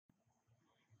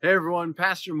Hey everyone,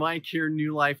 Pastor Mike here,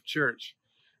 New Life Church.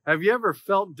 Have you ever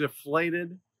felt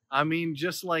deflated? I mean,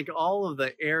 just like all of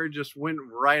the air just went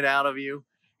right out of you.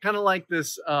 Kind of like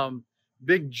this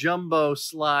big jumbo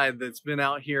slide that's been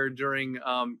out here during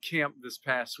camp this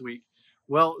past week.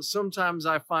 Well, sometimes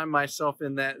I find myself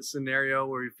in that scenario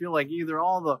where you feel like either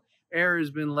all the air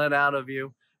has been let out of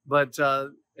you, but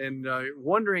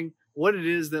wondering what it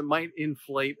is that might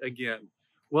inflate again.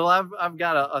 Well, I've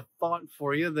got a thought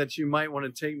for you that you might want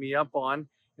to take me up on,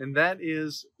 and that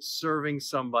is serving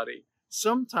somebody.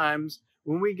 Sometimes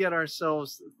when we get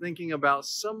ourselves thinking about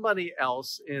somebody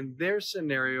else in their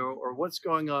scenario or what's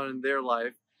going on in their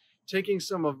life, taking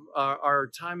some of our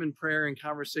time in prayer and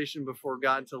conversation before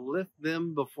God to lift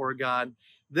them before God,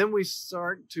 then we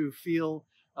start to feel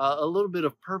a little bit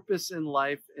of purpose in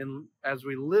life, and as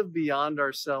we live beyond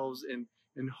ourselves in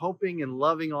hoping and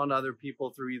loving on other people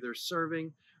through either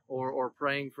serving or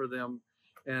praying for them,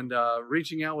 and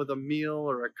reaching out with a meal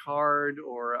or a card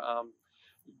or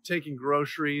taking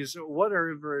groceries,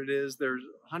 whatever it is. There's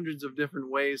hundreds of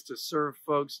different ways to serve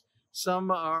folks.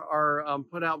 Some are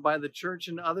put out by the church,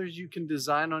 and others you can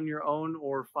design on your own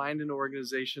or find an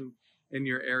organization in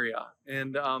your area.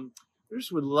 And I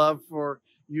just would love for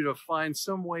you to find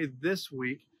some way this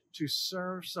week to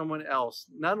serve someone else.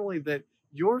 Not only that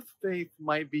your faith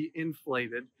might be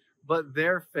inflated, but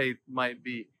their faith might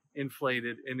be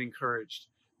inflated and encouraged.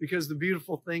 Because the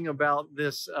beautiful thing about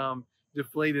this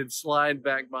deflated slide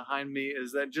back behind me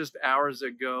is that just hours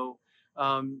ago,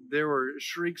 there were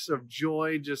shrieks of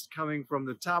joy just coming from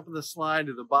the top of the slide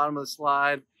to the bottom of the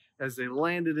slide as they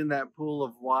landed in that pool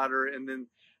of water, and then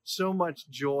so much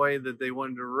joy that they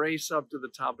wanted to race up to the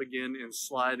top again and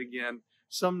slide again,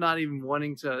 some not even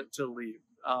wanting to leave.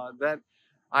 That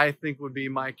I think would be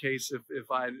my case if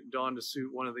I donned a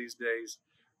suit one of these days.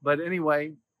 But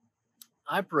anyway,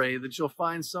 I pray that you'll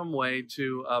find some way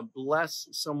to bless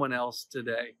someone else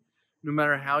today. No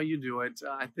matter how you do it,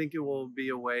 I think it will be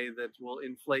a way that will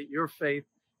inflate your faith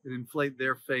and inflate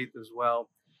their faith as well.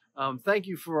 Thank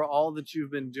you for all that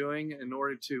you've been doing in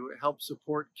order to help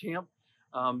support camp.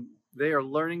 They are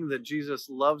learning that Jesus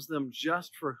loves them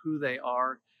just for who they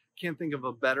are. Can't think of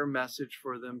a better message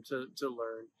for them to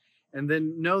learn. And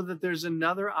then know that there's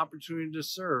another opportunity to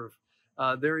serve.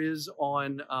 There is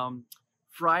on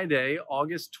Friday,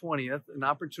 August 20th, an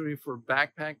opportunity for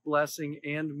backpack blessing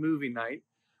and movie night.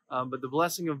 But the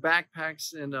blessing of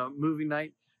backpacks and movie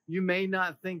night, you may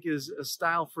not think is a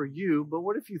style for you, but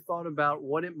what if you thought about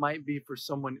what it might be for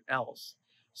someone else?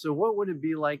 So what would it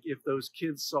be like if those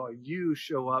kids saw you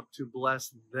show up to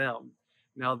bless them?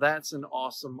 Now that's an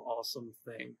awesome, awesome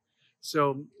thing.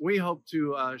 So we hope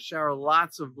to shower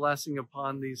lots of blessing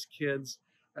upon these kids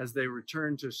as they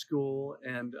return to school,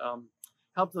 and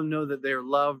help them know that they are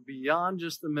loved beyond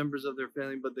just the members of their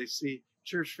family, but they see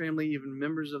church family, even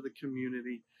members of the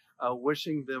community,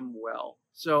 wishing them well.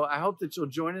 So I hope that you'll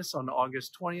join us on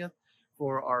August 20th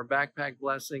for our backpack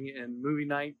blessing and movie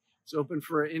night. It's open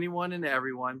for anyone and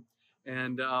everyone.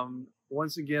 And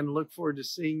once again, look forward to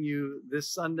seeing you this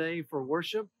Sunday for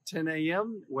worship, 10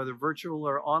 a.m., whether virtual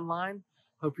or online.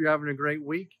 Hope you're having a great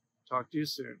week. Talk to you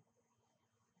soon.